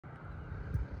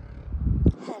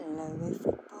Hello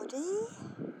everybody,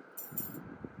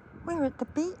 we're at the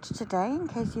beach today in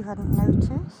case you hadn't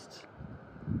noticed,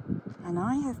 and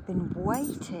I have been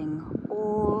waiting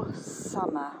all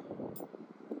summer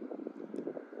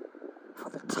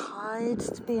for the tides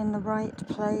to be in the right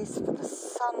place, for the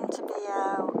sun to be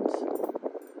out,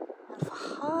 and for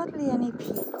hardly any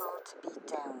people to be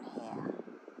down here.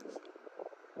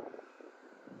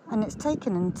 And it's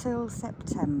taken until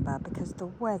September because the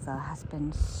weather has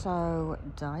been so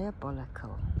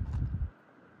diabolical.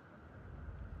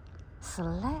 So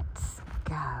let's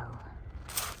go.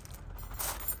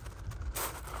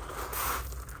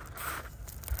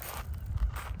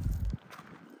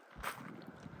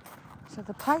 So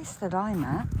the place that I'm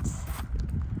at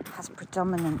has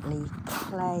predominantly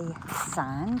clay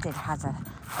sand. It has a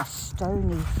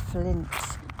stony flint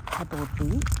pebble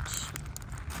beach.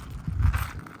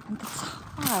 And the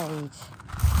tide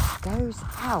goes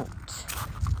out,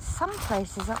 some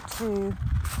places up to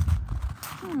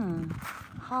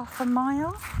half a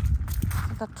mile.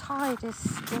 So the tide is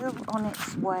still on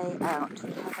its way out.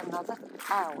 We have another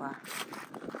hour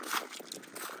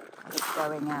of it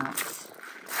going out.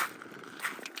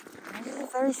 And this is a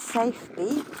very safe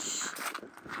beach.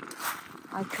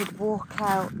 I could walk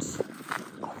out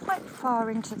quite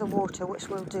far into the water, which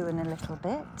we'll do in a little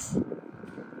bit.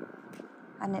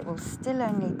 And it will still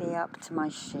only be up to my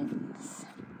shins.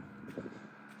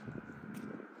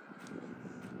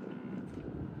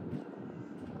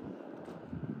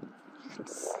 You can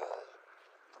see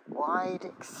the wide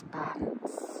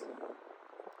expanse.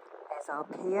 There's our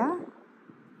pier.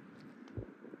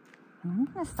 And I'm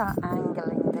going to start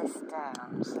angling this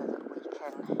down so that we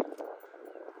can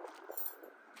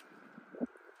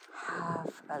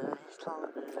have a little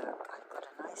look. I've got a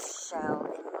nice shell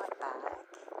in my bag.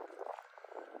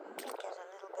 Get a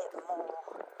little bit more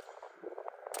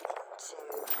into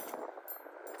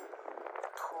the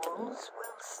pools,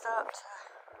 we'll start to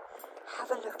have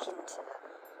a look into them.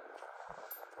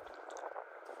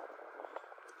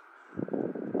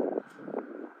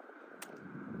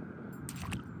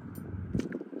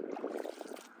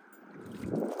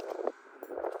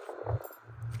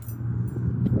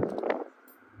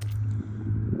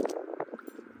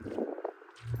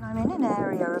 And I'm in an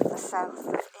area of the south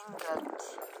of England.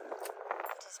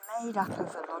 Made up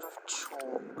of a lot of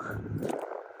chalk,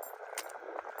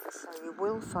 so you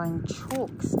will find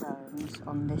chalk stones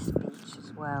on this beach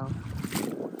as well.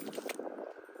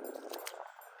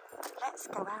 Let's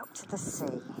go out to the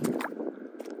sea.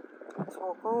 Let's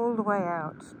walk all the way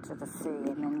out to the sea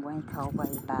and then make our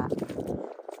way back.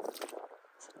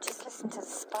 So just listen to the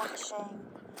splashing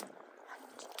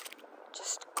and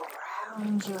just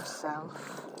ground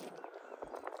yourself.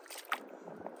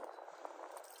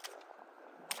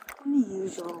 In the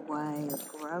usual way of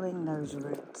growing those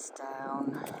roots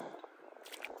down.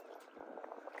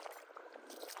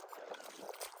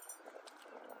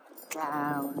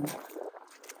 Down.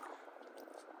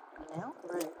 A little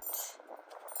root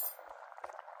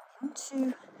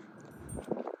into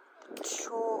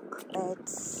chalk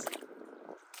beds,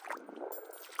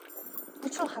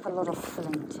 which will have a lot of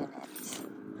flint in it. It's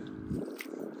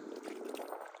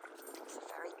a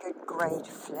very good grade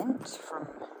flint from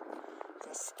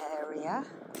this area.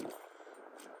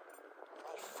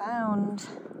 They found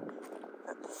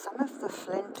that some of the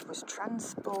flint was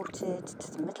transported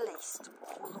to the Middle East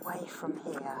all the way from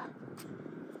here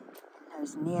in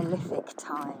those Neolithic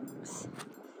times.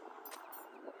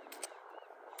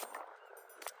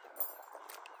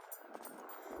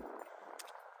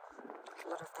 A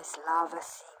lot of this lava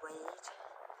seaweed.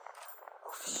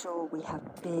 Offshore we have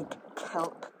big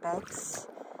kelp beds.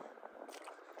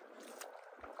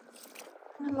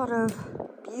 A lot of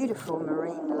beautiful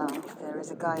marine life. There is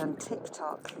a guy on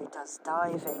TikTok who does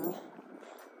diving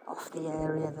off the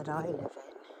area that I live in.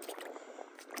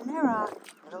 And there are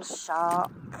little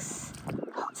sharks,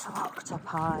 lots of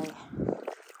octopi.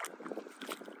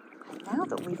 And now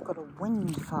that we've got a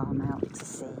wind farm out to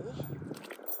sea,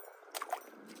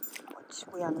 which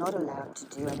we are not allowed to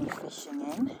do any fishing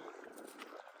in, we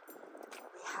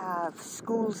have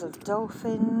schools of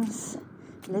dolphins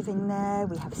living there,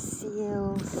 we have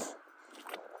seals,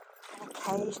 and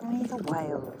occasionally the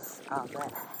whales are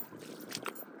there.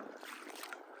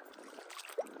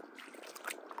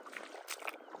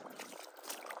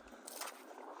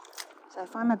 So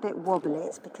if I'm a bit wobbly,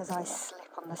 it's because I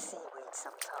slip on the seaweed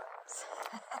sometimes.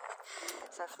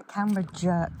 So if the camera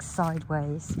jerks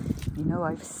sideways, you know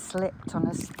I've slipped on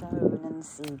a stone and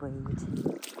seaweed.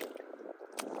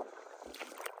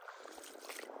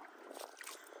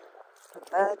 The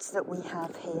birds that we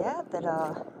have here that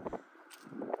are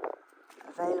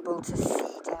available to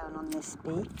see down on this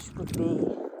beach would be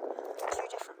 2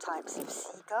 different types of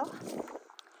seagull.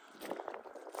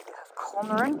 You have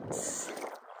cormorants,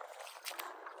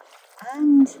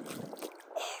 and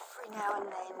every now and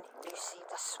then you see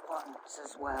the swans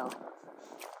as well,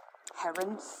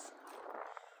 herons,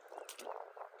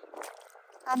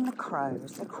 and the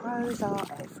crows. The crows are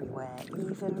everywhere,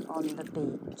 even on the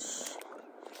beach.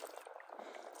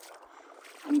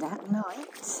 And at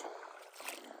night,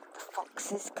 the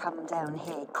foxes come down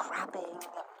here crabbing and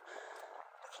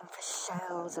looking for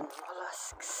shells and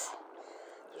mollusks.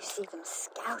 You see them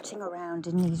scouting around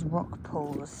in these rock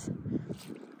pools.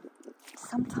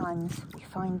 Sometimes we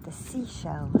find the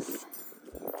seashells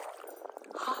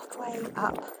halfway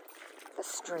up the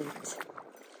street as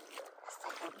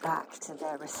they go back to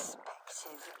their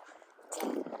respective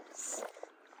dens.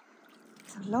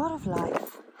 There's a lot of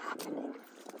life happening.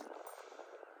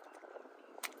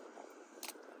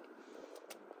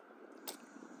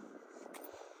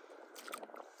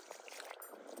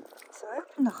 So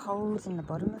open the holes in the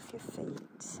bottom of your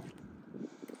feet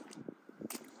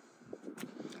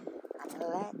and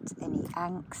let any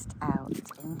angst out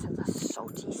into the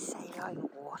salty saline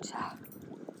water.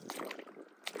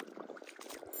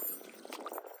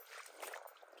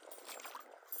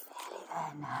 Nearly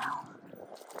there now.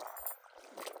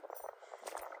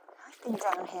 I've been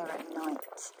down here at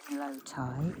night in low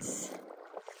tides,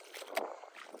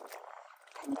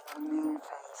 depending on moon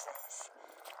phases.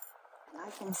 And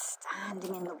I've been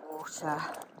standing in the water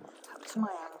up to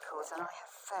my ankles, and I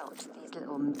have felt these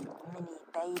little mini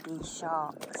baby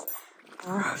sharks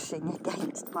brushing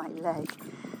against my leg.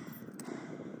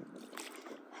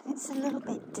 And it's a little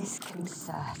bit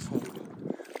disconcerting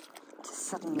to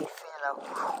suddenly feel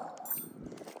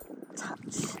a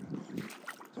touch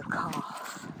your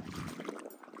calf.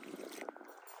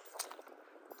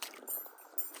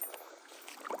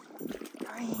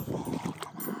 Breathe in and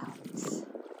out.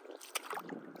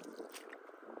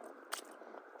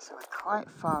 So we're quite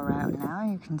far out now.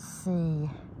 You can see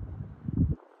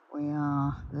we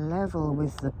are level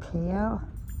with the pier.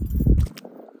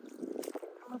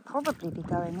 We'll probably be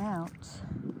going out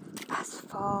as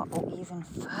far or even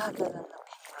further than the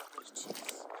pier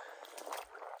reaches.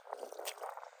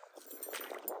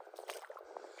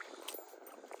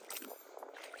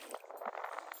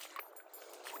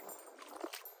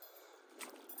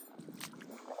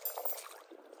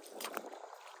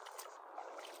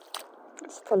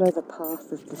 Let's follow the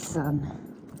path of the sun,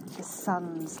 the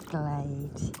sun's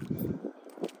glade.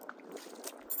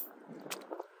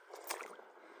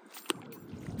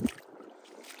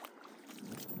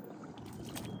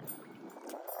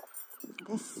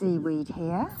 This seaweed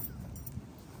here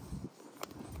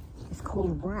is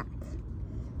called wrack.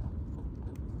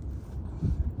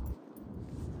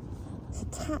 It's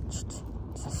attached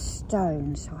to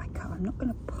stone, so I'm not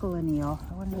going to pull any off.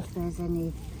 I wonder if there's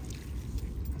any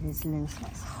that is loose.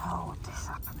 Let's hold this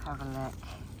up and have a look.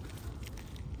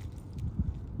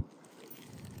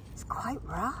 It's quite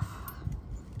rough,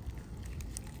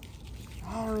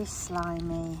 very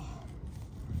slimy.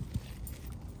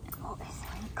 Oh, is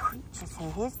there any creatures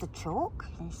here? Here's the chalk.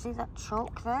 Can you see that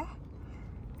chalk there?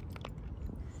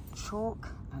 Chalk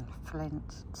and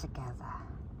flint together.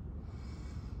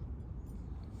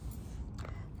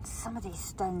 Some of these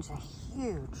stones are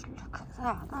huge. Look at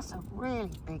that. That's a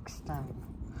really big stone.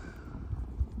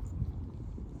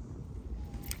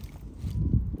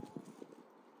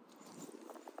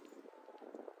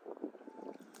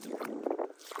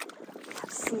 We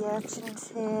have sea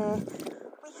urchins here.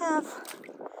 We have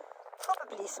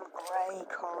probably some grey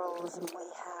corals, and we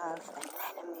have an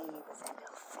anemone with their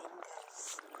little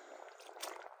fingers.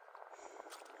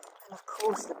 And of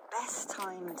course, the best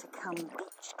time to come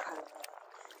beach combing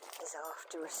is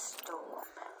after a storm.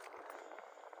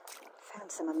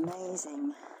 Found some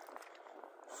amazing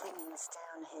things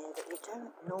down here that you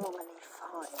don't normally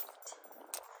find.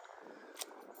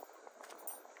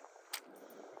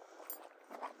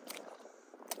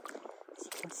 As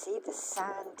you can see, the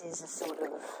sand is a sort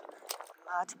of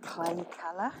mud clay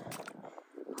colour,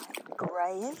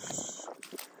 greyish.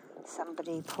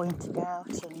 Somebody pointed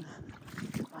out in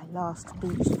my last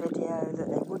beach video that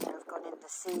they wouldn't have gone in the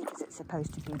sea because it's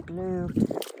supposed to be blue.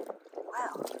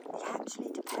 Well, it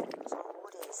actually depends on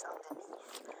what is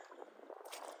underneath,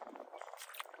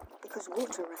 because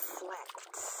water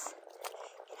reflects,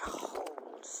 it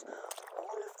holds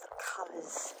all of the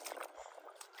colours,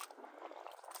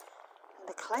 and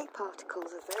the clay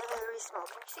particles are very small.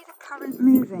 Can you see the current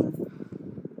moving?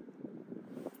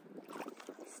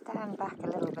 Stand back a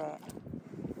little bit.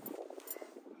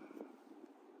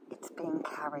 It's being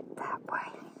carried that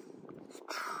way. It's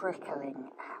trickling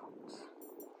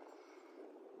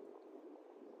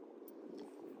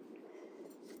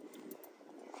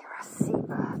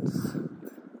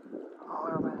all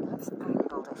around. Let's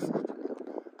angle this up a little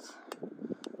bit.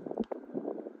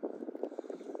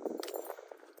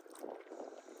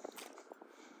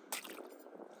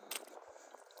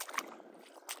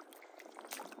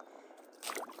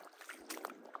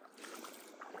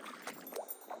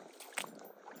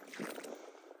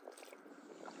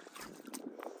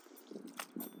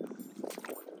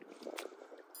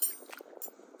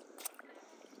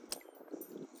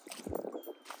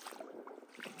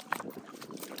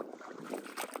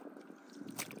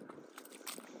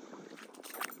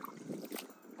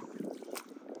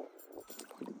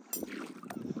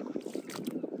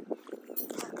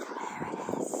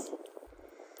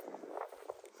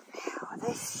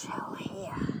 This shell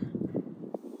here,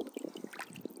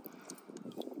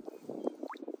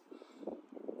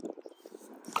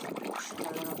 wash it a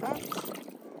little bit.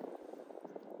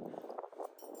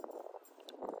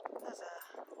 There's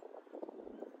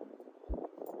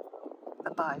a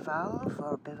bivalve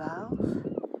or a bivalve.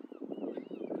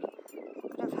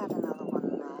 Could have had another one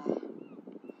there.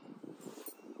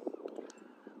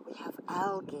 We have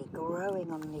algae growing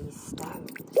on these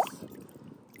stones.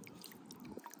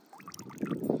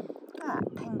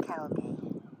 Pink algae,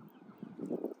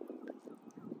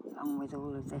 along with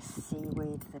all of this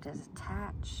seaweed that is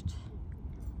attached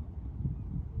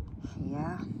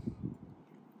here.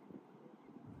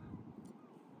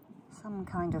 Some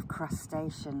kind of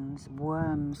crustaceans,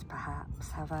 worms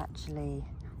perhaps, have actually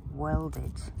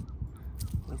welded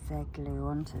with their glue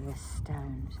onto this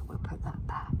stone, so we'll put that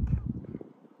back.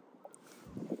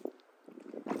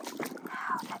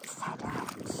 Now let's head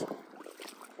out.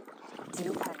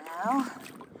 Deeper now.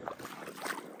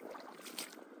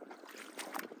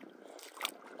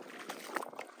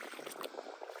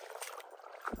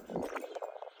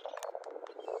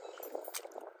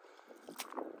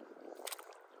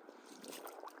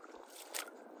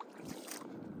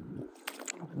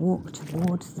 Walk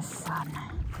towards the sun.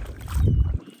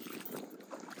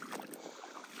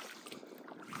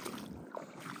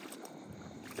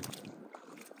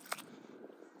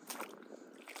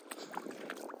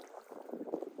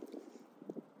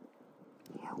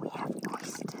 Here we have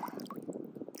oyster.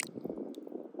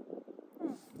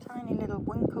 Tiny little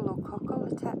winkle or cockle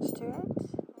attached to it.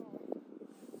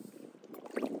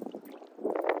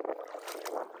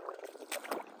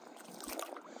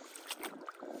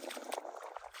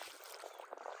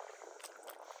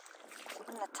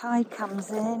 When the tide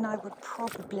comes in, I would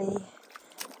probably,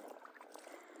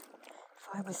 if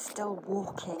I was still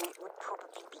walking, it would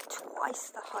probably be twice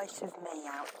the height of me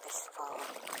out this far.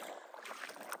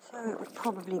 So it would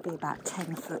probably be about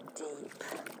 10 foot deep.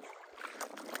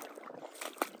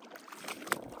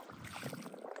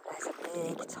 There's a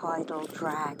big tidal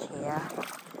drag here,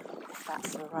 if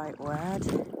that's the right word.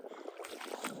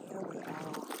 Here we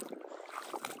are.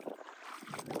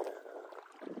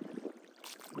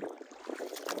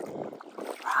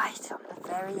 Right on the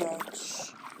very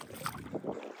edge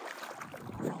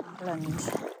of England.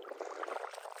 The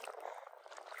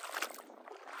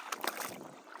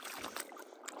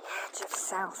edge of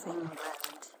South England.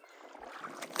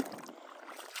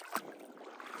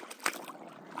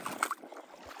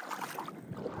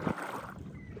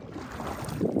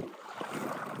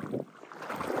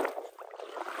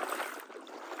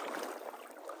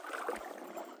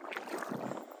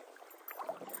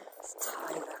 Let's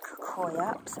tie the koi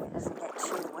up so it doesn't get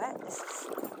too wet. This is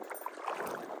so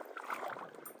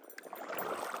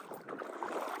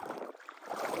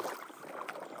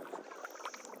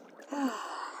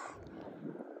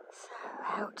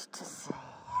out to sea.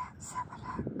 Let's have a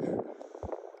look.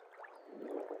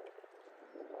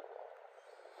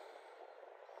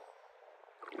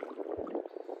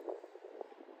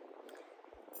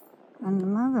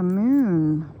 And Mother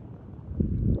Moon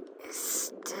is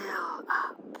still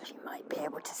up. You might be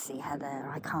able to see her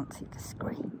there. I can't see the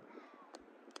screen.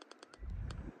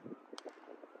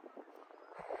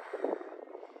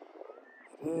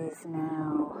 It is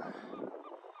now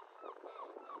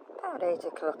about 8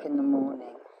 o'clock in the morning.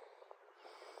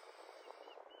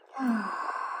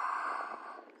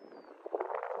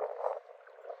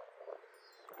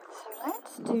 So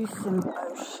let's do some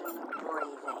ocean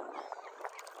breathing.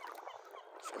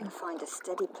 Just going to find a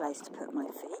steady place to put my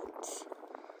feet.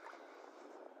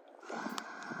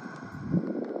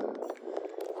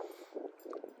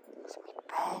 So we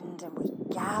bend and we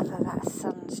gather that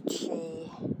sun's chi.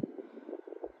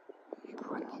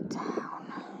 Bring it down.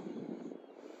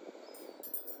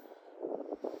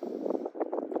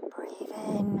 Breathe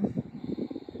in.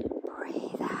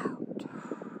 Breathe out.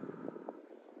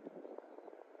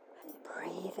 And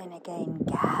breathe in again,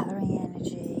 gathering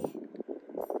energy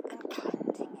and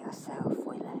cleansing yourself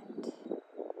with it.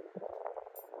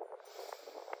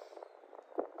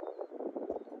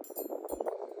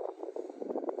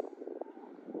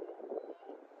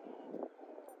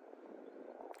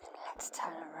 Let's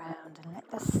turn around and let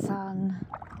the sun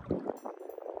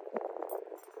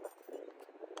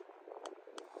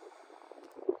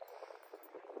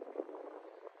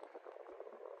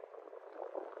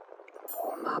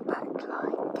warm our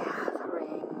backline,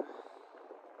 gathering,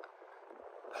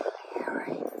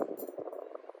 clearing,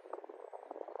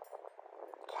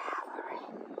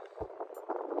 gathering,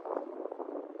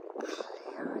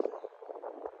 clearing,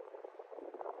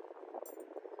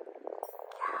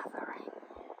 gathering,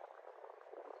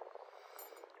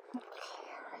 clearing. Okay.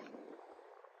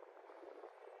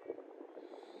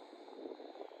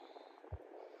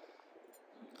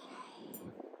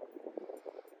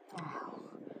 Now,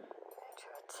 to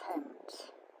attempt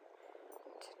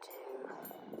to do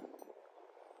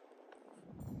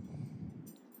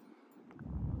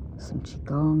some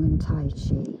Qigong and Tai Chi.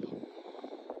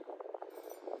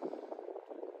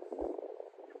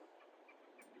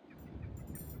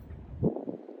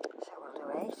 So we'll do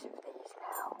 8 of these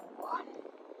now. 1,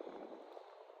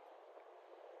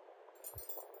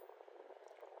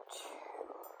 2,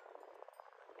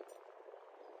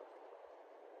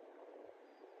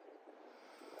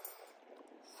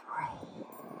 3,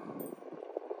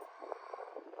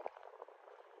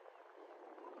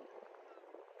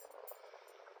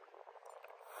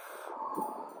 4,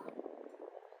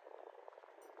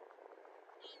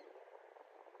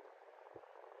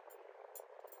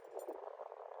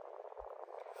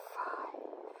 5, 6,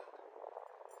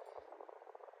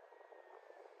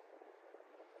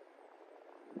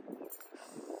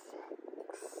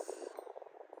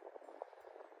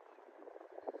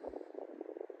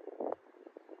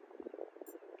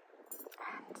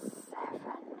 and 7.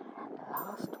 And the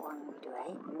last one, we do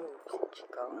 8 moves in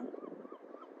Qigong.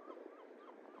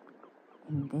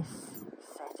 In this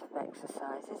set of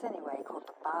exercises anyway, called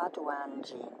the Ba Duan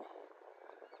Jin.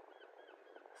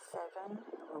 7,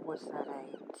 or was that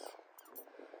 8?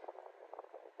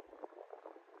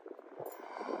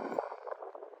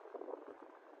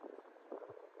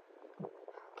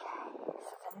 Okay,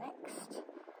 so the next,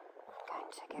 I'm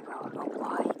going to give a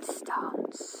wide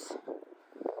stance.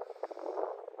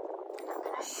 And I'm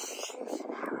going to shoot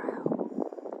an arrow.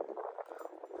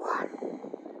 1.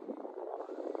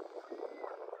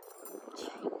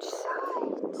 Change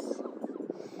sides.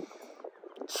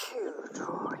 2,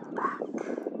 drawing back.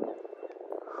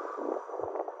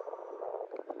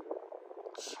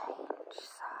 Change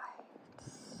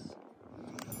sides.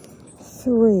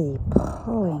 3,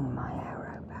 pulling my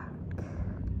arrow back,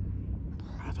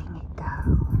 letting it go.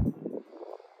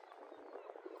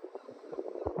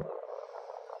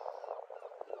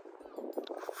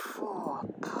 4,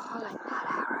 pulling that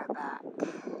arrow back and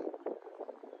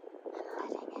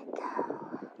letting it go.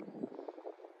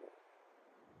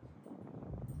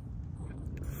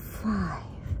 5,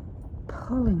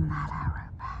 pulling that arrow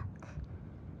back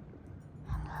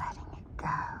and letting it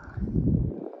go.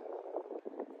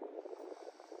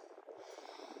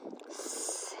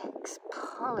 6,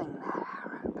 pulling that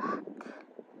arrow back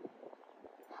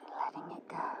and letting it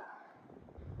go.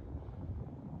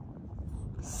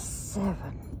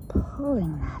 7,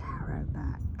 pulling that arrow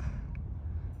back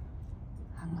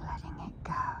and letting it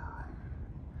go.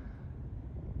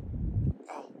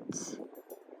 8,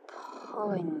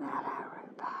 pulling that arrow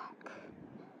back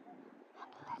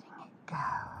and letting it go.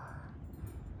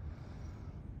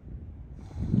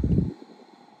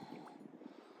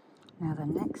 Now the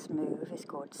next move is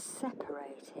called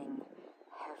separating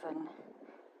heaven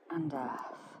and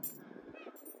earth.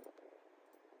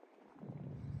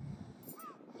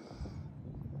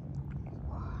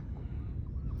 1,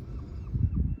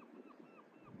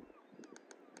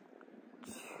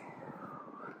 2,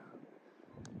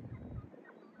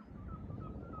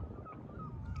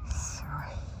 3,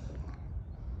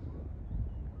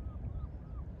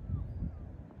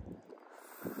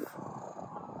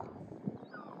 4,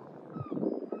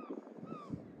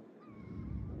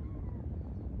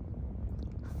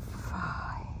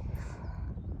 5,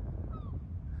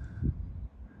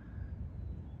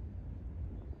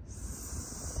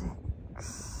 6,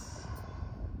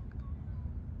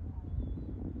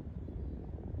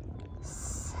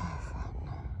 7,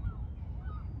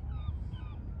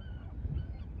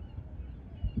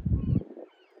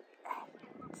 8.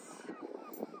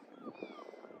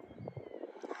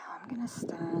 Now I'm going to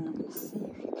stand, I'm going to see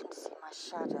if you can see my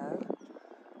shadow.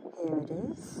 Here it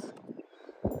is.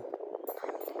 I'm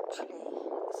literally,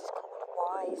 this is called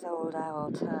Wise Old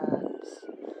Owl Turns.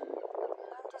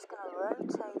 I'm just going to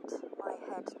rotate my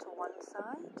head to one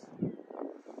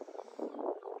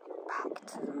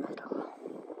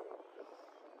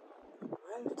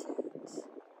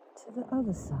to the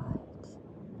other side.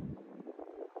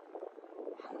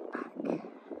 And back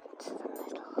to the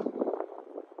middle.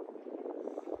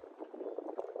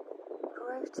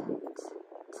 Rotate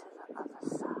to the other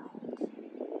side.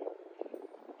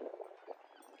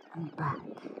 And back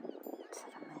to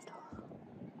the middle.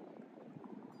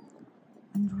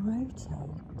 And rotate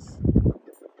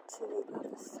to the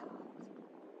other side.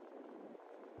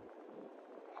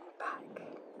 And back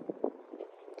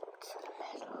to the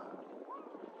middle.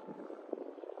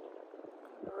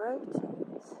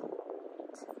 Rotate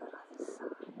to the other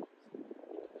side.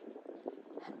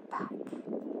 And back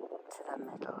to the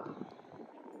middle.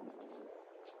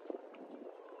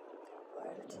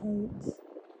 Rotate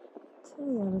to the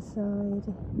other side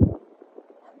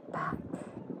and back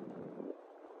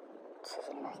to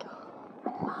the middle.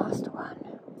 And last one.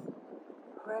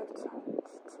 Rotate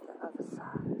to the other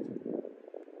side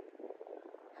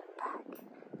and back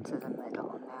to the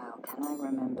middle. Now, can I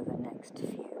remember the next few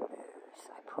moves?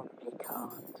 I probably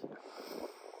can't.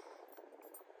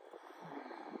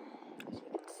 As you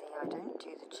can see, I don't do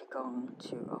the Qigong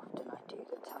too often. I do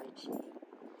the Tai Chi.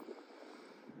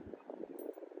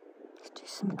 Let's do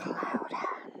some cloud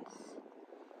hands.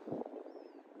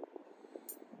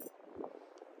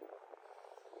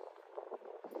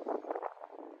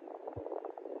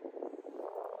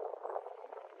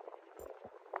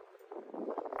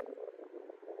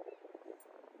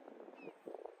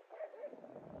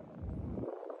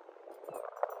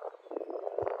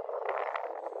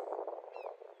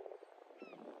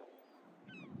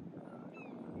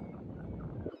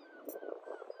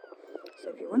 So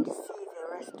if you want to see the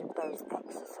rest of those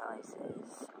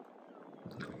exercises,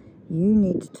 you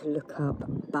need to look up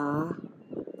Ba,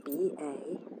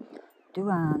 B-A,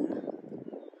 Duan,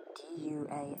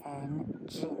 D-U-A-N,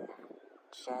 Jin,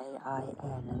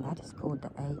 J-I-N, and that is called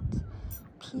the 8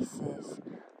 pieces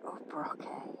of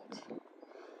brocade.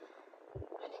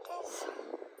 And it is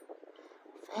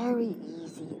a very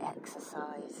easy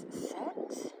exercise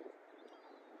set.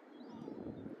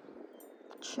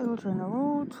 Children are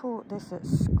all taught this at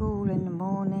school in the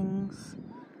mornings,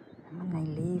 and when they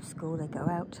leave school they go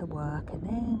out to work, and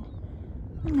then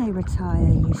when they retire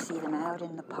you see them out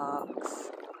in the parks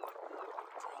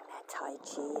doing their Tai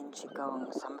Chi and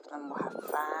Qigong. Some of them will have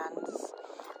fans,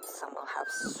 some will have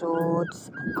swords,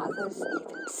 and others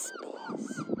even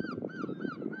spears.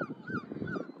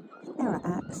 There are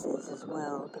axes as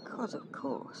well, because of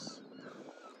course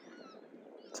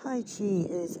Tai Chi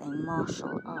is a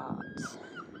martial art.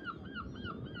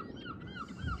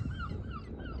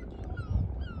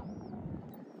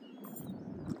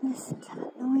 Listen to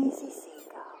the noisy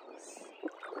seagulls.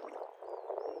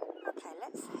 Okay,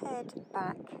 let's head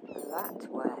back that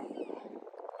way.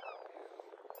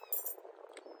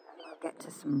 And we'll get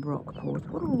to some rock pools.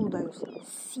 What are all those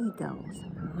seagulls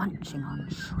munching on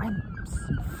shrimps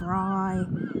and fry?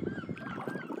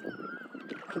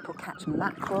 People catch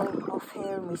mackerel off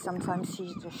here, and we sometimes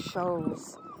see the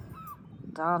shoals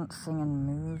dancing and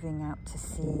moving out to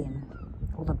sea, and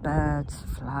all the birds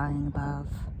flying above.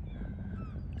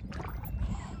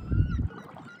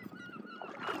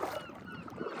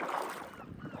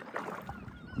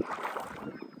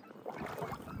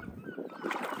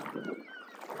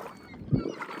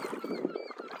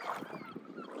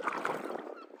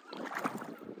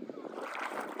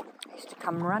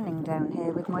 Come running down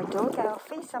here with my dog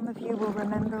Alfie. Some of you will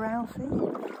remember Alfie.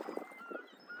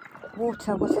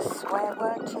 Water was a swear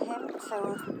word to him,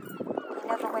 so he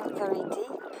never went very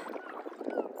deep.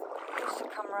 He used to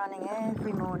come running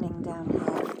every morning down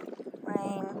here,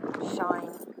 rain,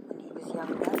 shine, when he was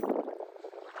younger.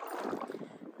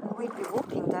 And we'd be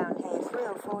walking down here 3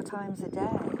 or 4 times a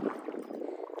day.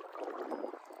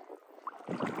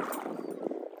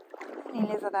 I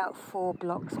live about 4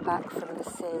 blocks back from the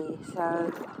sea,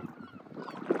 so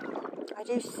I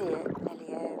do see it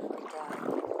nearly every day.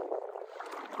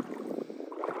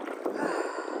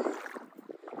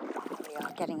 We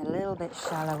are getting a little bit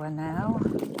shallower now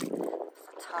as the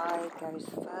tide goes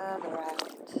further out.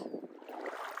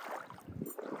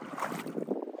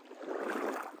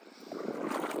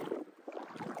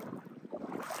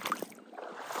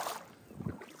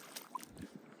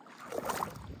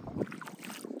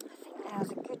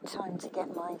 Time to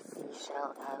get my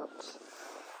seashell out.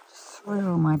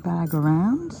 Swirl my bag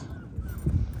around.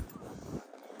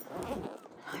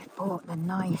 I bought the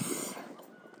nice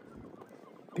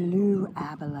blue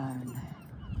abalone.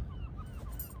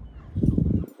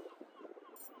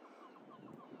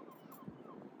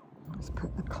 Let's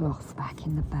put the cloth back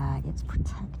in the bag. It's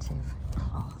protective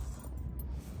cloth.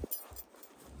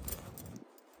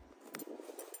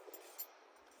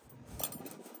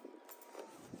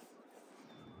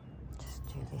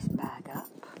 do this bag up.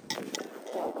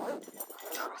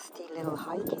 Trusty little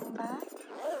hiking bag.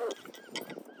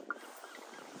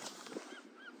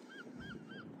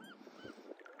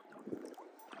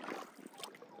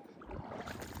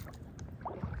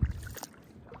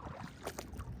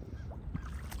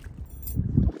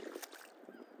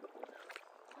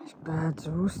 These birds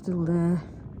are all still there.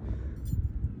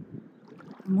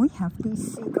 And we have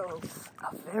these seagulls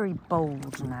are very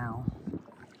bold now,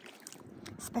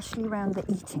 especially around the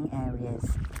eating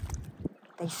areas.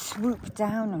 They swoop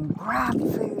down and grab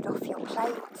food off your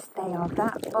plates. They are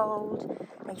that bold.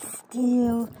 They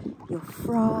steal your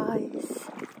fries.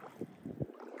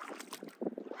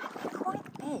 And they're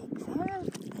quite big.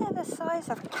 They're the size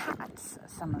of cats,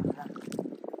 some of them.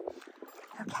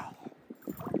 Okay.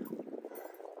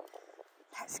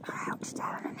 Let's crouch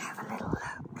down and have a little look.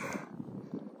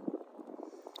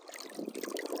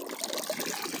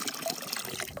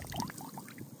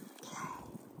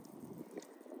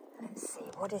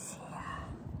 What is here?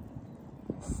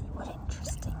 Let's see what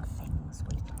interesting things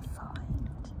we can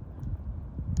find.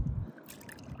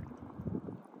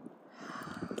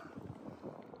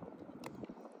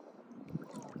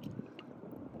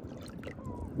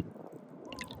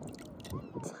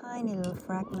 Tiny little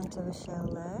fragment of a shell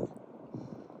there.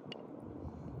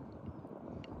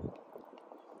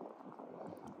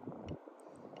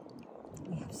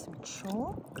 We have some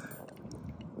chalk.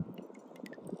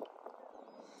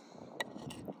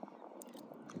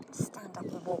 Stand up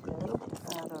and walk a little bit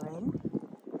further in.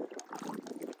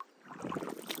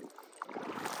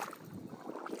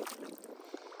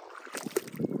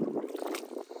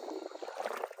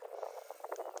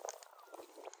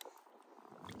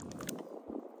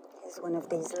 Here's one of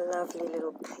these lovely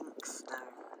little pink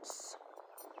stones.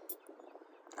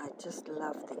 I just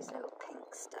love these little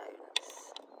pink stones.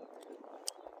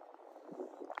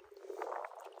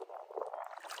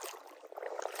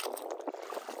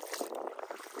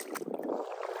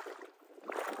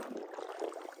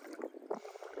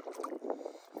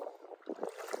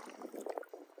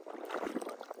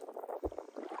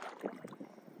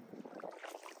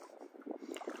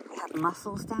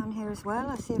 Mussels down here as well.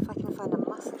 I'll see if I can find a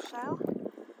mussel shell.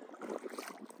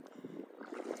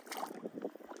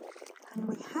 And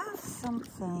we have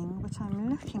something which I'm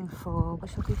looking for,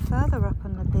 which will be further up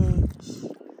on the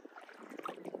beach,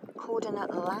 called an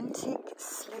Atlantic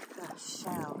slipper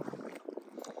shell.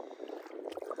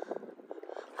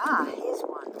 Ah, here's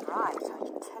one. Right, I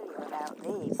can tell you about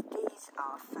these. These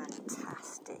are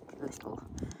fantastic little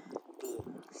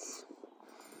beings.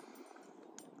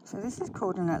 So this is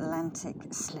called an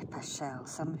Atlantic slipper shell.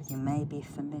 Some of you may be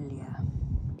familiar.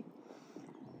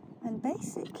 And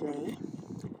basically,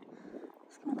 I'm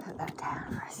just going to put that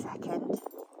down for a second.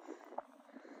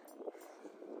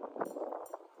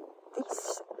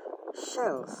 These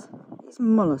shells, these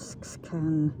mollusks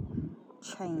can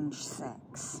change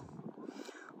sex.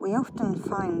 We often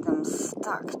find them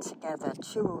stuck together,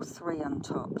 2 or 3 on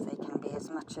top. They can be as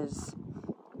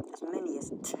many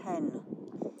as 10.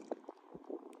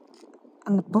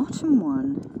 And the bottom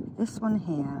one, this one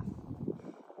here,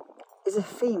 is a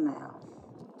female.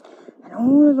 And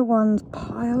all of the ones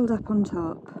piled up on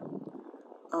top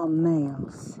are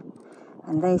males.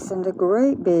 And they send a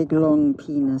great big long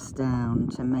penis down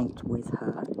to mate with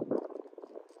her.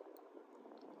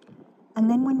 And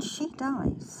then when she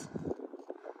dies,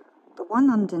 the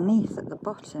one underneath at the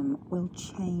bottom will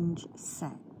change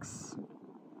sex.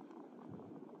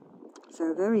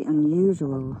 So a very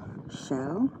unusual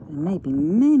shell. There may be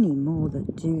many more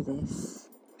that do this.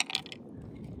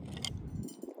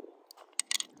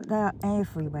 But they are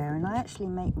everywhere, and I actually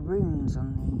make runes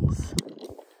on these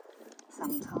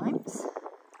sometimes.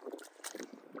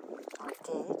 I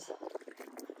did.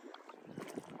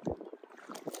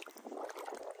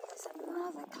 Here's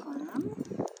another clam.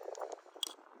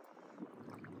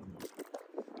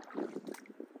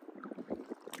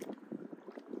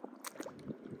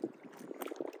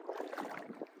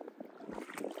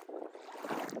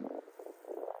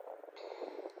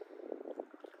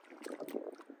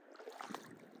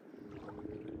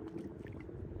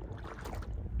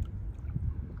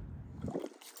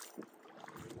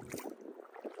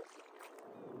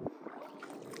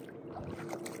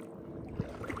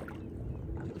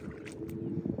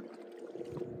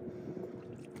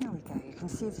 You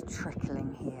can see the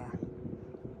trickling here.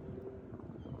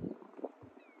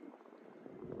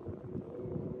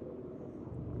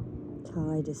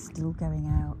 Tide is still going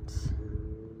out.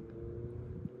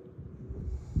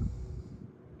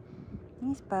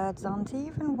 These birds aren't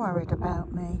even worried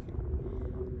about me.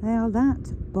 They are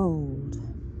that bold.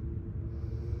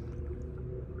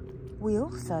 We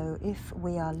also, if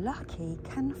we are lucky,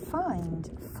 can find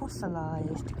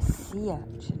fossilized sea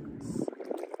urchins.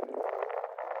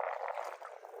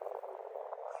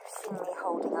 You've seen me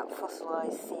holding up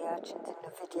fossilized sea urchins in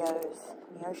the videos,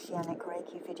 the oceanic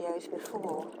Reiki videos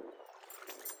before.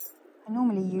 I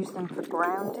normally use them for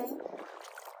grounding.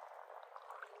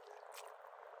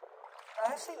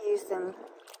 I also use them to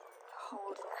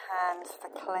hold in the hands for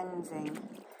cleansing,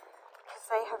 because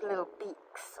they have little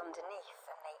beaks underneath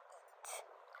and they eat.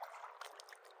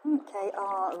 They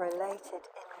are related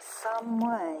in some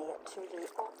way to the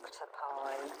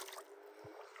octopi.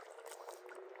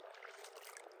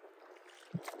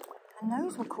 And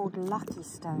those were called lucky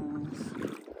stones.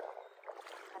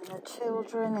 And the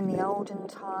children in the olden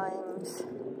times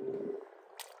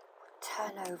would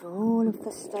turn over all of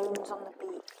the stones on the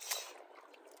beach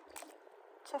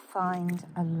to find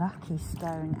a lucky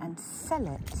stone and sell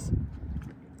it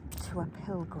to a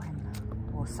pilgrim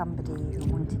or somebody who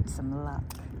wanted some luck.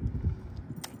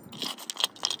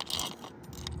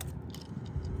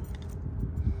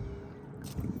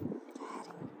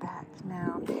 Heading back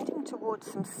now. I'm heading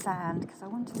towards some sand because I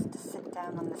want us to sit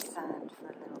down on the sand for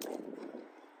a little bit.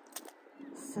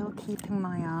 Still keeping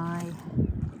my eye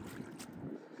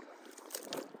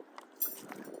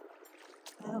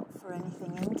out for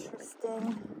anything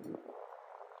interesting.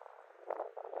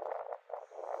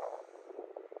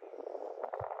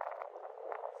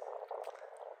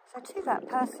 So to that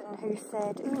person who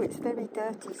said, "Oh, it's very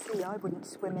dirty sea, I wouldn't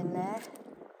swim in there."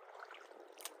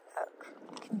 Look,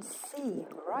 you can see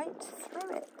right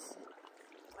through it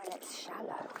when it's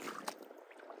shallow.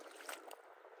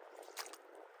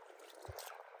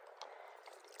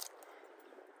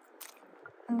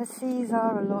 And the seas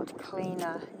are a lot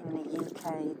cleaner in the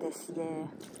UK this year.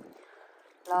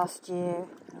 Last year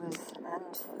and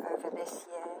over this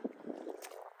year,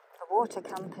 the water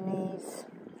companies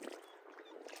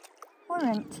were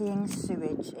emptying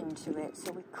sewage into it,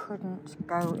 so we couldn't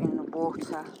go in the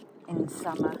water in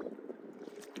summer.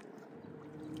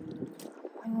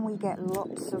 When we get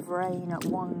lots of rain at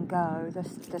one go,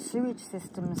 the sewage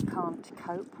systems can't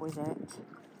cope with it.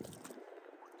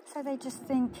 So they just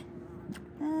think,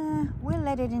 we'll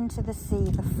let it into the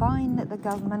sea. The fine that the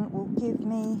government will give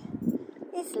me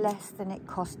is less than it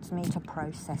costs me to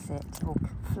process it or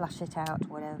flush it out,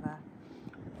 whatever.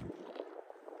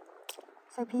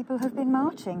 So people have been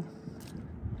marching.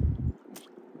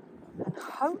 And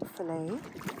hopefully,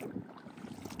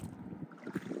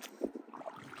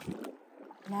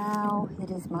 now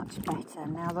it is much better,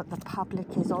 now that the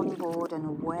public is on board and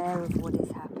aware of what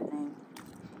is happening.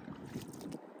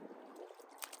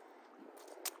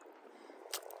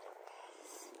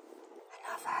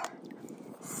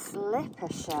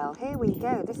 Slipper shell. Here we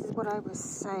go. This is what I was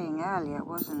saying earlier,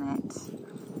 wasn't it?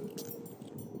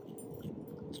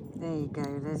 There you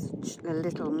go. There's a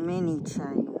little mini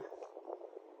chain.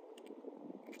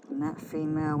 And that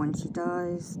female, when she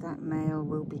dies, that male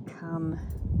will become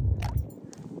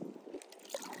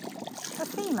a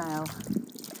female.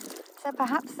 So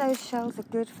perhaps those shells are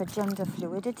good for gender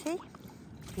fluidity,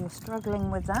 if you're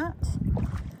struggling with that,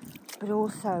 but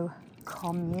also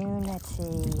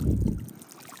community.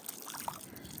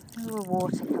 A little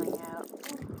water coming out.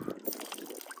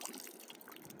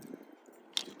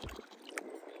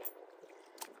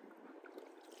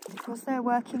 Because they're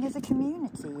working as a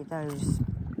community, those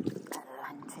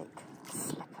Atlantic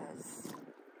slippers.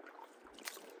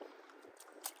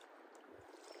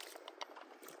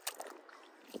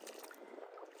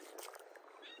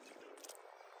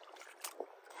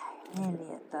 Okay,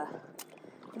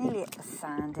 nearly at the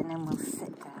sand, and then we'll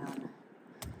sit down.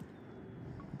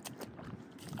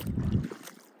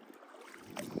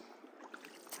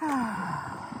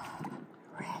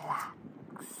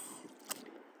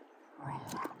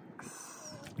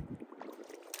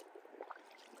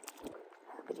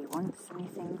 Nobody wants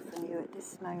anything from you at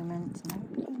this moment.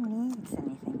 Nobody needs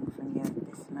anything from you at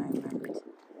this moment.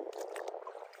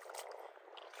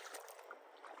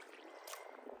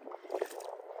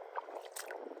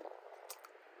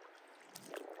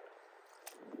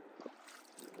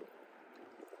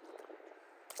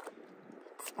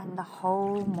 Spend the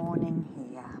whole morning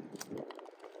here.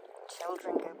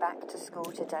 Children go back to school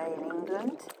today in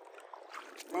England.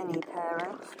 Many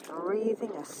parents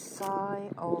breathing a sigh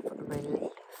of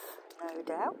relief, no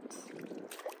doubt.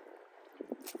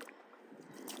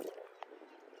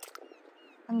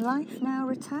 And life now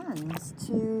returns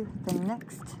to the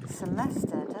next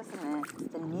semester, doesn't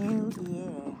it? The new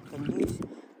year, the new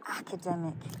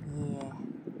academic year.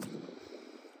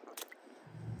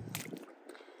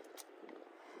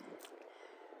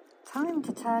 Time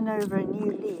to turn over a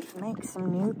new leaf, make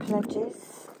some new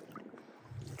pledges,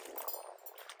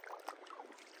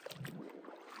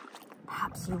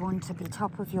 Perhaps you want to be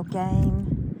top of your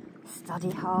game,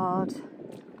 study hard. You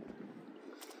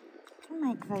can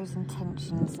make those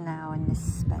intentions now in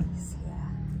this space here.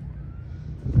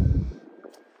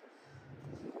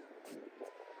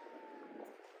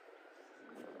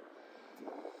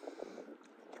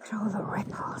 Look at all the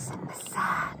ripples in the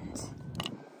sand.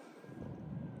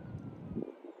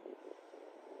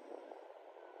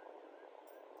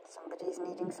 Somebody's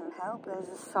needing some help. There's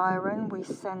a siren. We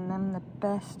send them the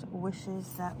best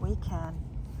wishes that we can.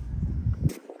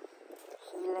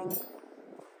 Healing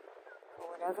for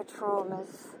whatever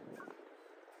traumas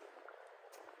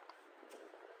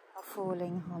are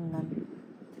falling on them.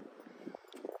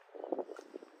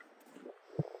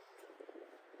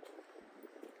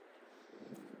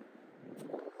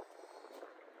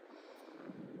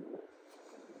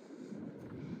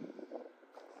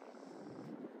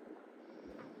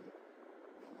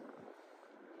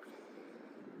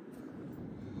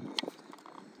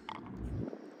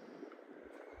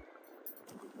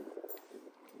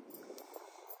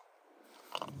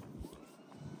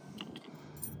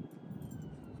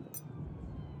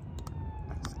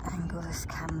 Angle this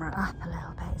camera up a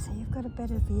little bit so you've got a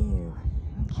better view.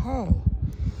 Okay.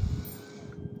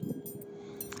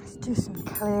 Let's do some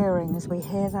clearing as we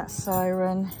hear that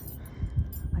siren.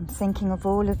 I'm thinking of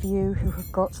all of you who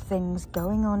have got things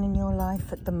going on in your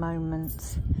life at the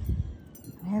moment.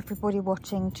 And everybody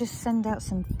watching, just send out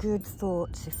some good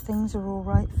thoughts. If things are all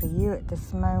right for you at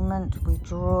this moment, we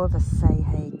draw the Say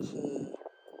Hey key.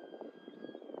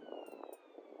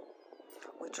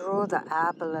 We draw the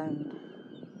abalone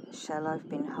shell I've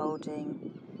been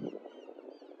holding.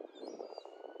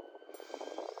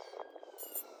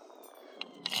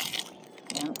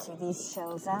 Empty these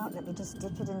shells out. Let me just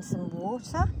dip it in some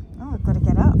water. Oh, I've got to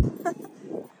get up. I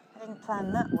didn't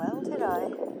plan that well, did I?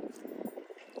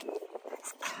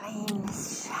 Let's clean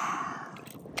this shell.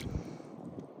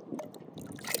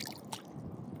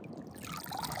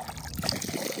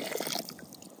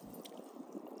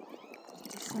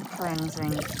 Do some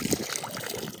cleansing.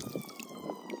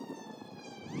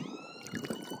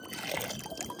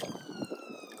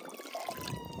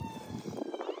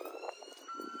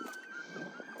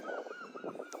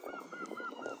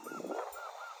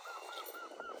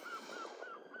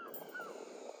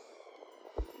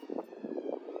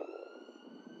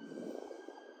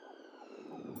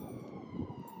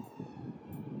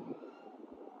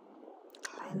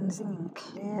 Cleansing and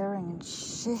clearing and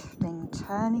shifting,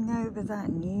 turning over that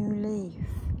new leaf.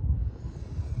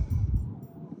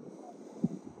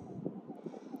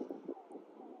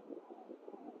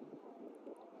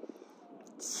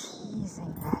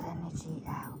 Teasing that energy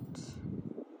out.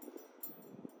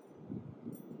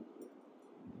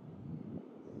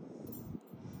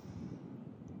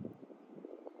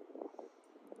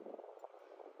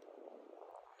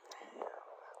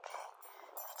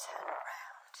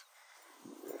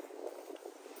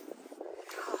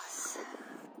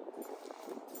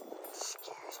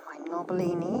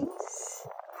 Knobbly knees,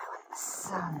 out in the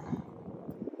sun.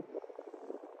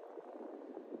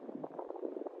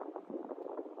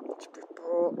 To be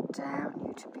brought down,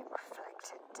 you to be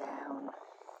reflected down.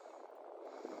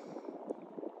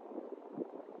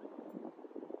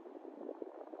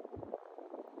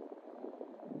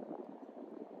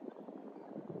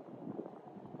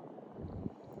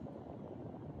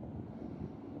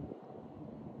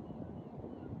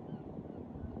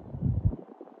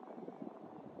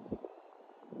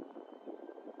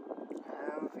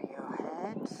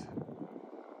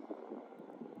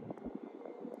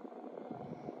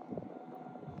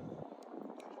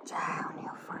 Down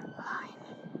your front line.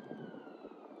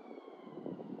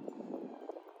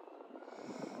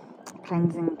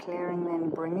 Cleansing, clearing, then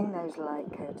bringing those light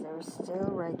codes. There is still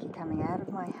Reiki coming out of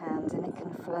my hands and it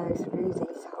can flow through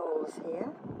these holes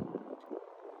here,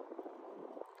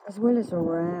 as well as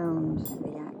around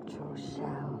the actual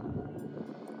shell.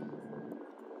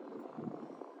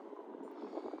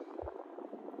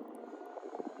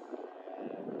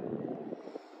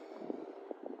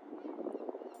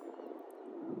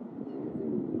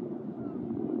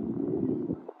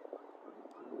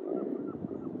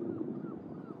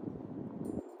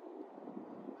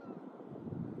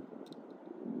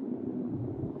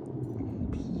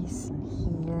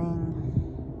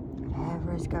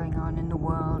 Is going on in the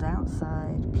world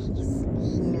outside, peace and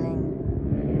healing.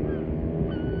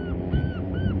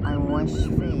 I wish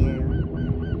for you.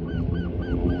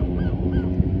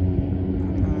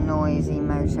 A noisy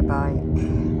motorbike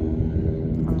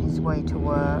on his way to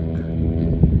work.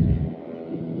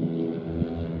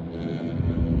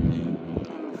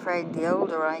 I'm afraid the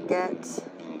older I get, the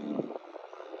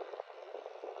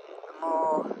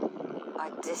more I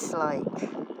dislike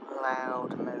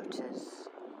loud motors.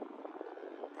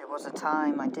 There was a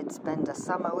time I did spend a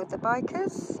summer with the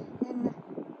bikers in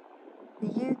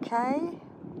the UK,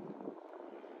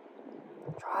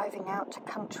 driving out to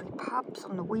country pubs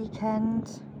on the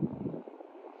weekend.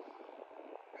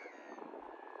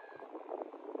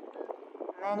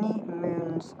 Many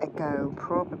moons ago,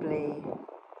 probably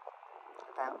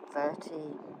about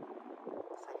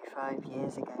 35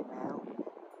 years ago now.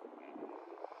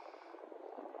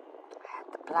 I had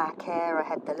the black hair, I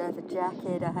had the leather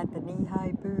jacket, I had the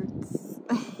knee-high boots.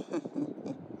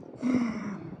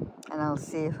 And I'll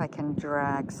see if I can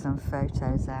drag some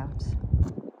photos out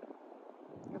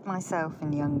of myself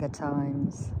in younger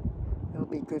times. It'll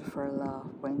be good for a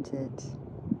laugh, won't it?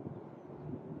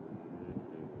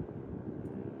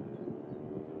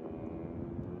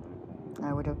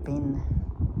 I would have been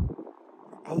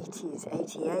 80s,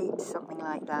 88, something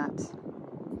like that.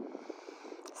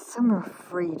 Summer of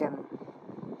freedom.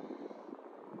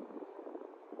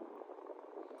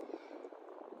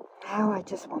 Now I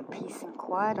just want peace and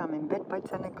quiet. I'm in bed by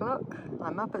 10 o'clock.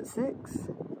 I'm up at 6.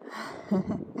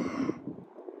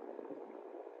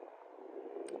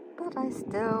 But I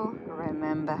still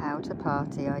remember how to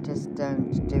party. I just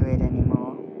don't do it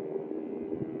anymore.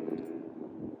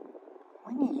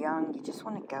 When you're young, you just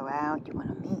want to go out, you want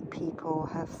to meet people,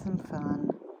 have some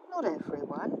fun. Not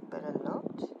everyone, but a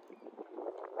lot.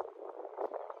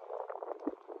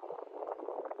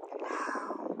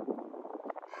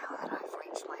 Now that I've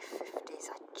reached my 50s,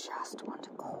 I just want a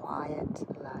quiet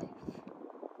life.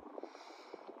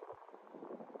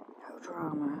 No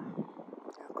drama,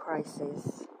 no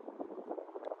crisis.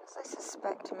 As I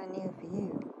suspect many of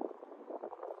you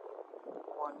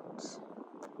want.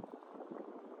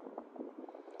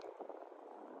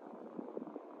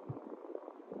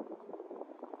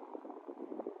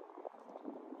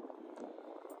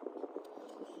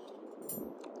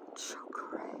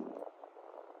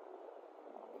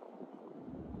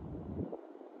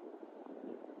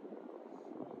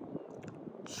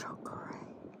 Chakra.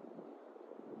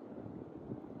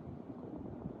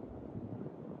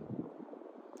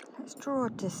 Let's draw a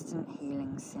distant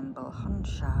healing symbol.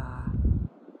 Hansha.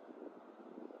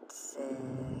 Se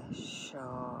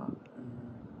sha.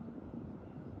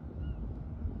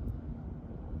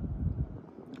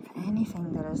 For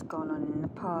anything that has gone on in the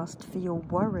past, for your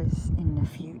worries in the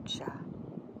future.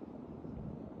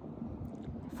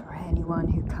 For anyone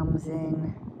who comes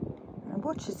in and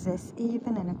watches this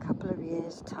even in a couple of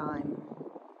years' time.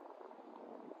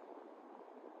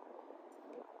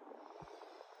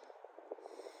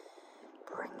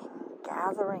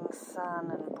 Gathering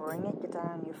sun and bring it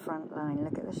down your front line.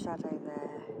 Look at the shadow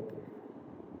there.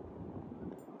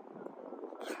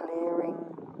 Clearing.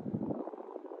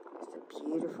 There's the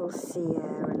beautiful sea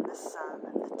air and the sun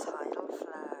and the tidal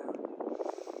flow.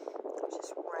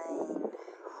 Just rain.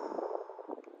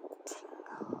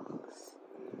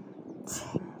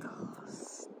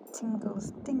 Tingles.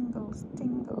 Tingles, tingles,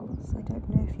 tingles. I don't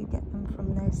know if you get them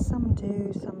from there. Some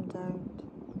do, some don't.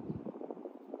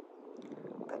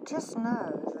 Just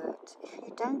know that if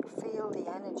you don't feel the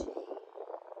energy,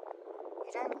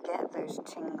 you don't get those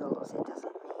tingles, it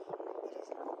doesn't mean it is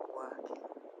not working.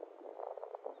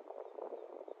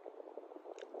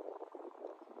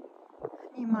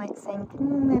 And you might think,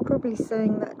 they're probably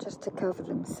saying that just to cover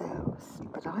themselves.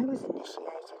 But I was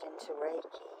initiated into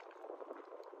Reiki,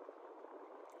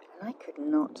 and I could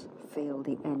not feel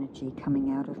the energy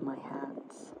coming out of my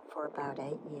hands for about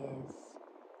 8 years.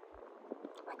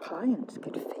 Clients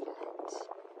could feel it.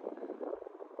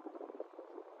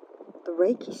 The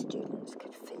Reiki students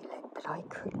could feel it, but I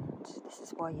couldn't. This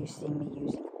is why you see me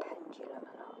using a pendulum a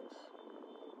lot.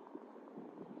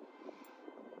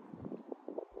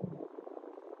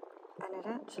 And it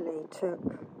actually took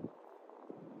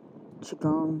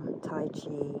Qigong, Tai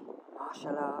Chi,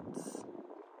 martial arts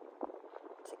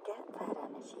to get that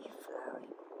energy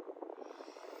flowing.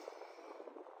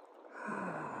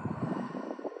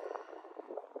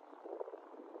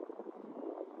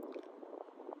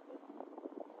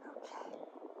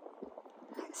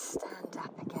 Stand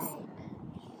up again.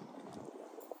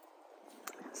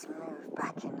 Let's move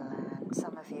back inland.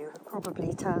 Some of you have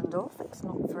probably turned off. It's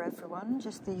not for everyone,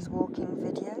 just these walking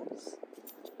videos.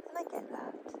 And I get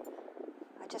that.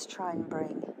 I just try and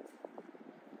bring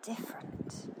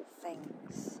different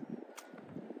things.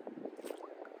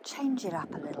 Change it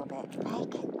up a little bit.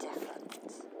 Make it different.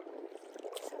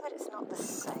 So that it's not the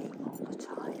same all the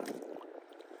time.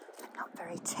 Not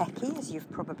very techy, as you've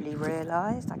probably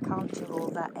realised. I can't do all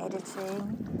that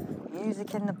editing,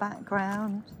 music in the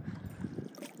background.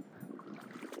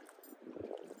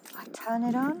 I turn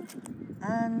it on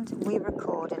and we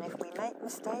record, and if we make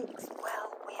mistakes,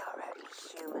 well, we are only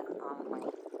human, aren't we?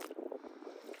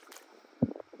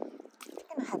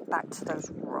 I'm going to head back to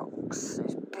those rocks,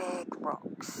 those big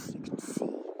rocks you can see.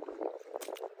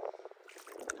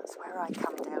 That's where I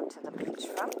come down to the beach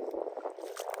from.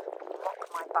 Lock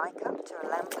my bike up to a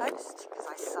lamppost because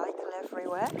I cycle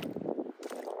everywhere.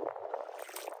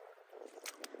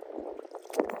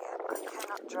 Yeah, I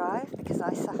cannot drive because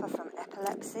I suffer from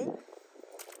epilepsy.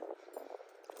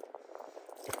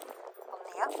 On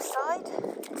the upside,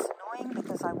 it's annoying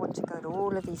because I want to go to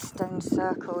all of these stone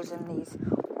circles and these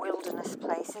wilderness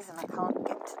places, and I can't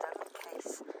get to them in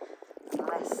case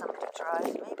unless somebody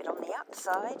drives me. But on the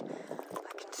upside,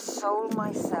 I console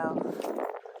myself with my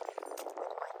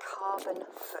carbon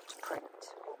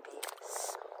footprint will be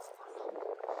small.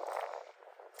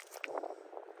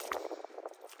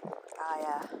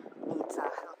 Gaia needs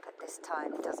our help at this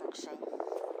time, doesn't she?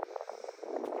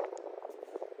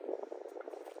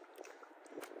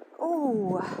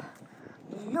 Oh,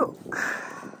 look.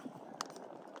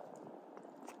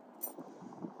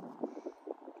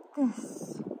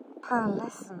 This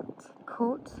pearlescent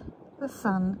caught the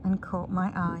sun and caught my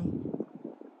eye.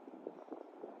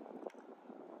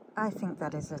 I think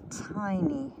that is a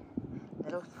tiny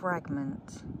little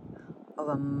fragment of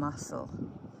a mussel.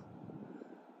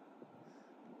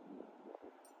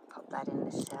 Pop that in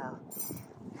the shell.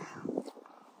 Now,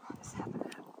 let's have a look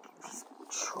at these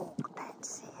chalk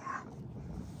beds here.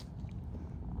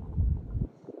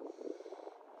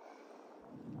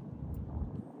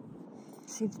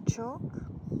 See the chalk?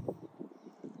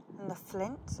 And the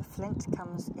flint. The flint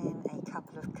comes in a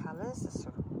couple of colours, a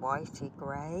sort of whitey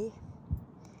grey,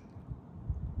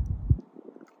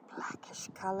 blackish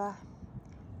colour,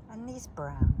 and these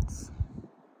browns.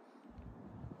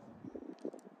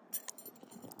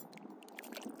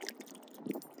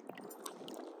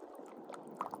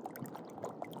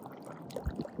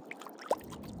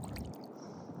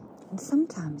 And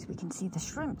sometimes we can see the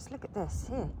shrimps. Look at this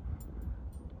here.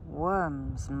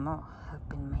 Worms have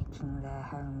been making their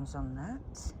homes on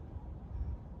that.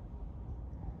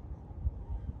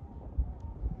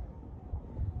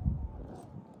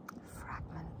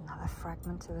 Fragment, another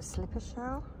fragment of a slipper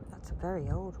shell. That's a very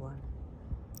old one.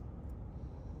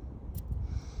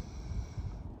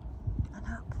 And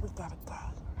up we get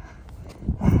again.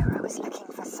 There, I was looking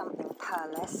for something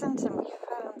pearlescent and we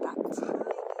found that tiny little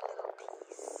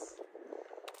piece.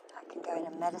 That can go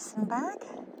in a medicine bag.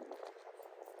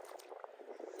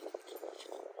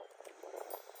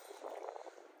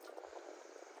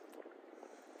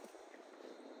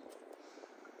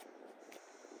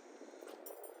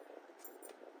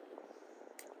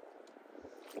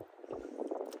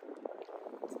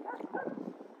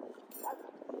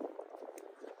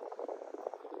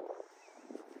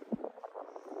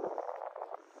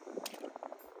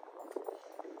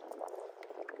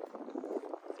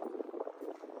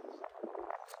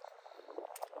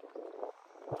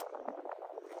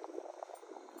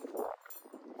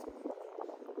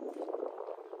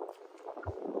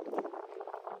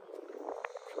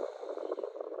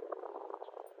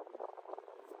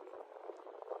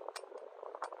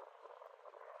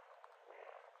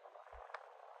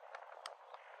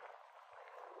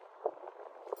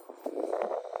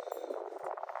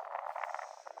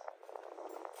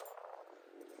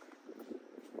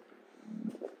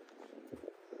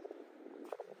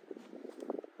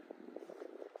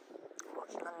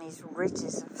 On these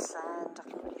ridges of sand, I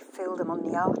can really feel them on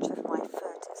the arch of my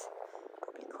foot. It's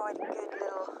probably quite a good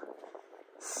little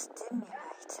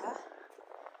stimulator.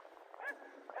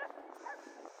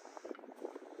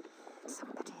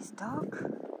 Somebody's dog.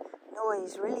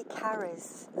 Noise really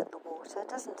carries at the water,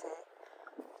 doesn't it?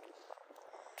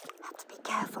 Have to be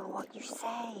careful what you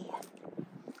say,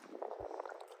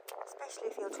 especially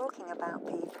if you're talking about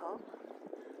people,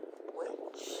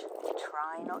 which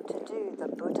try not to do. The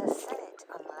Buddha said,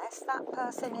 unless that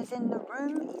person is in the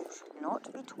room, you should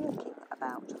not be talking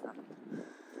about them.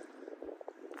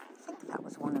 I think that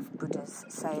was one of Buddha's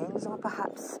sayings, or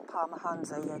perhaps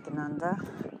Paramahansa Yogananda.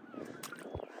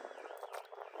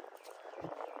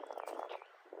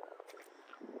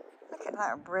 Look at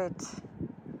that red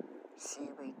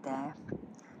seaweed there.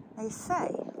 They say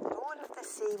that all of the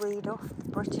seaweed off the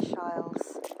British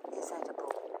Isles is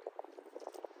edible.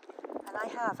 And I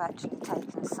have actually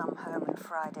taken some home and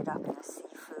fried it up in a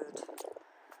seafood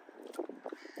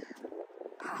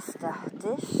pasta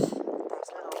dish with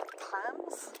those little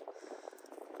clams.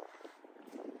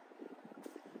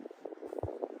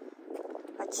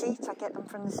 I cheat, I get them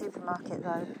from the supermarket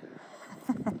though.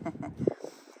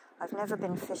 I've never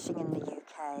been fishing in the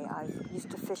UK. okay. I used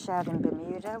to fish out in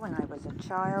Bermuda when I was a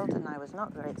child and I was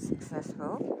not very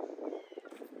successful.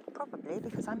 Probably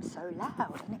because I'm so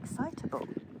loud and excitable.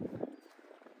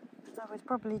 I was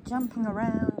probably jumping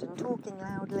around and talking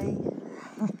loudly.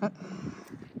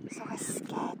 So I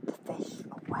scared the fish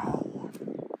away.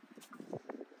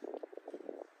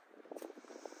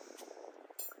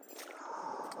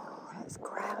 Let's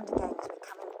ground again as we're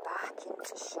coming back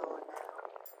into shore now.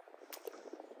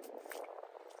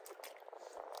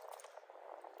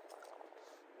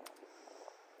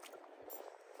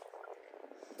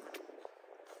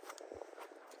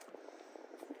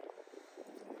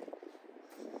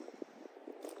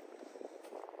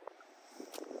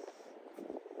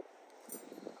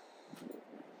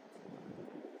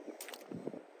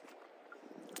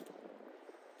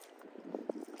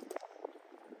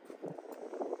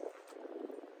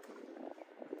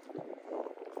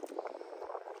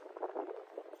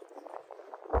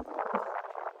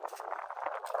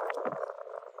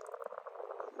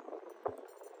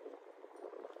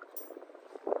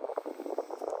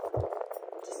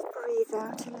 Breathe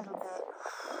out a little bit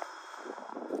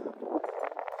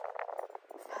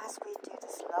as we do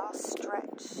this last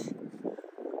stretch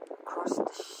across the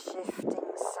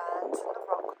shifting sands and the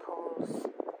rock pools.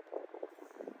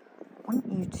 I want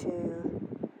you to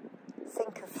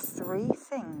think of 3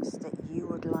 things that you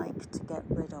would like to get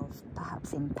rid of.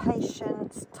 Perhaps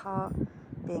impatience,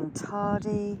 being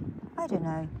tardy, I don't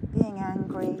know, being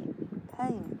angry,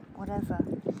 pain, whatever.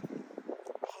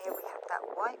 Here we have that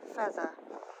white feather.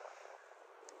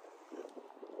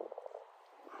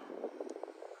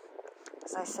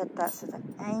 As I said that so the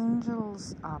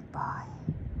angels are by.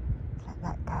 Let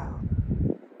that go.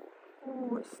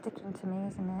 Oh, it's sticking to me,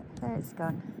 isn't it? There it's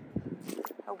gone.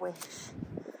 A wish.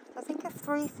 So think of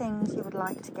 3 things you would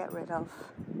like to get rid of.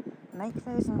 Make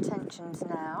those intentions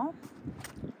now.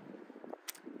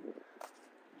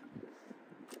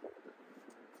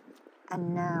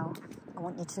 And now I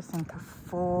want you to think of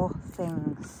 4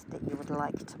 things that you would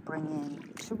like to bring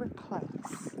in to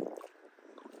replace.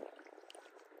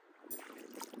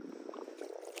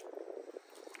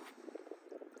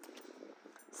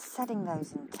 Setting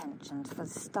those intentions for the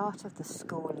start of the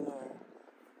school year.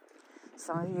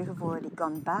 Some of you have already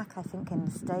gone back. I think in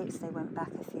the States they went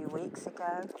back a few weeks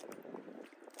ago.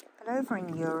 But over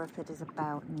in Europe it is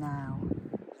about now.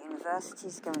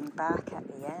 University's going back at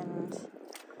the end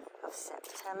of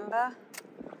September.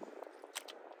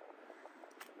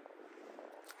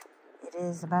 It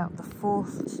is about the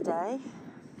 4th today.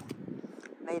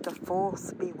 May the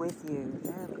 4th be with you.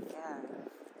 There we go.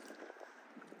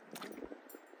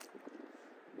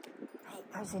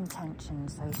 Those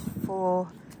intentions, those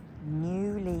 4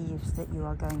 new leaves that you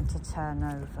are going to turn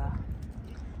over,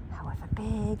 however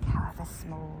big, however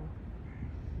small.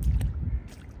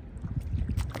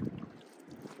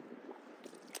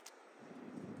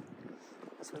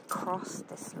 As we cross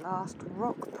this last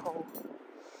rock pool,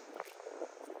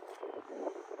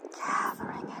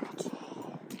 gathering energy,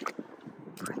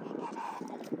 bringing it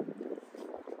in,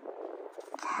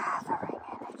 gathering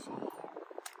energy.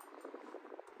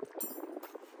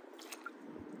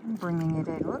 Bringing it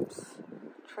in, whoops,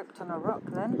 tripped on a rock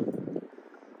then.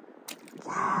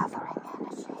 Gathering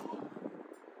energy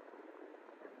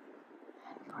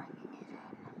and bringing it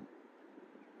in.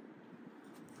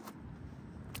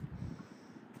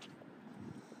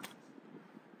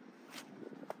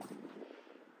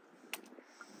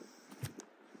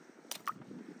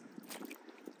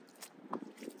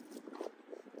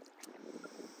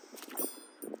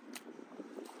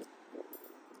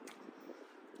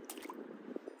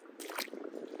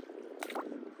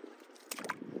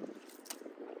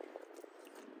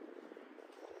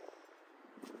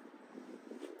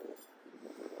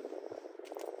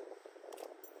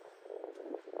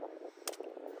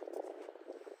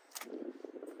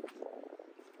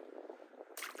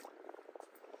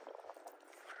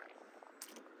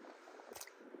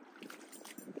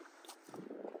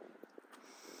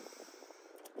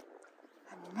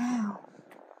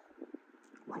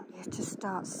 To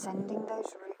start sending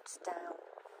those roots down.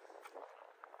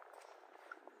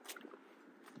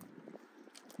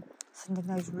 Sending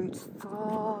those roots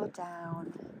far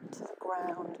down to the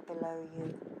ground below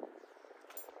you.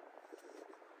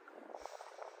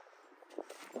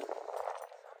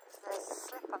 So there's a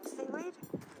slip on seaweed.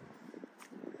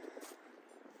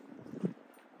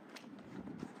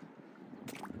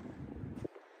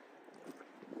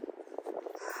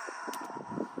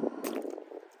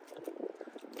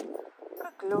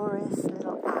 Glorious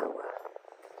little hour.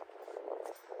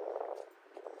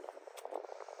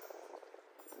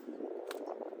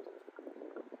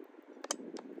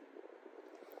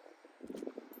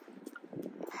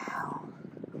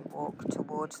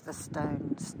 towards the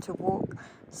stones, to walk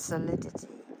solidity.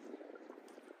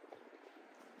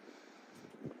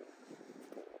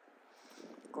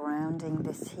 Grounding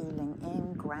this healing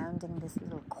in, grounding this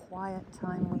little quiet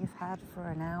time we've had for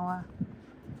an hour.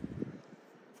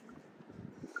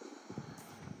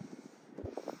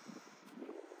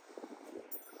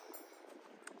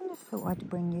 I just thought I'd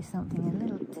bring you something a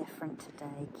little different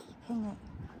today, keeping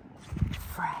it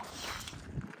fresh.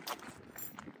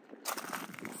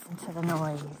 Listen to the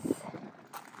noise.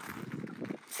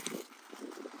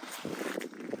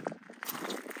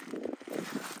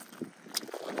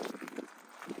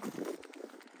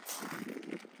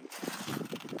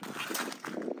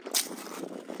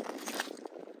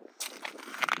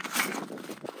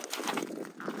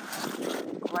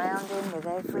 Grounding with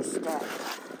every step.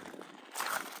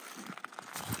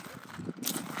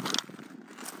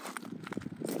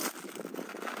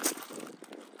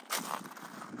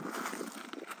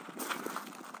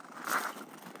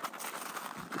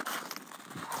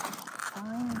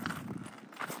 Fine.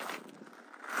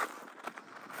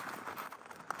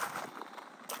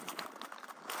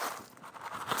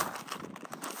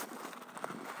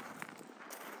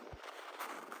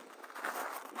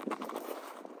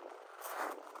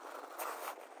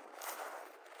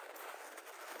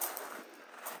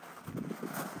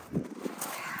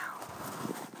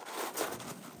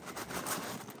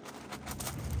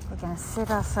 We're going to sit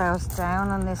ourselves down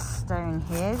on this stone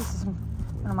here. This is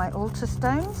one of my altar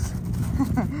stones.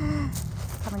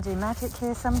 Come and do magic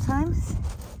here sometimes.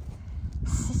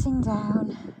 Sitting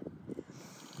down.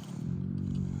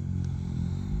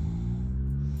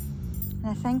 And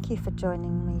I thank you for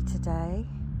joining me today.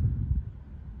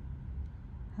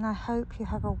 And I hope you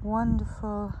have a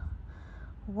wonderful,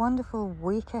 wonderful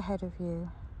week ahead of you.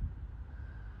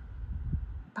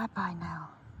 Bye-bye now.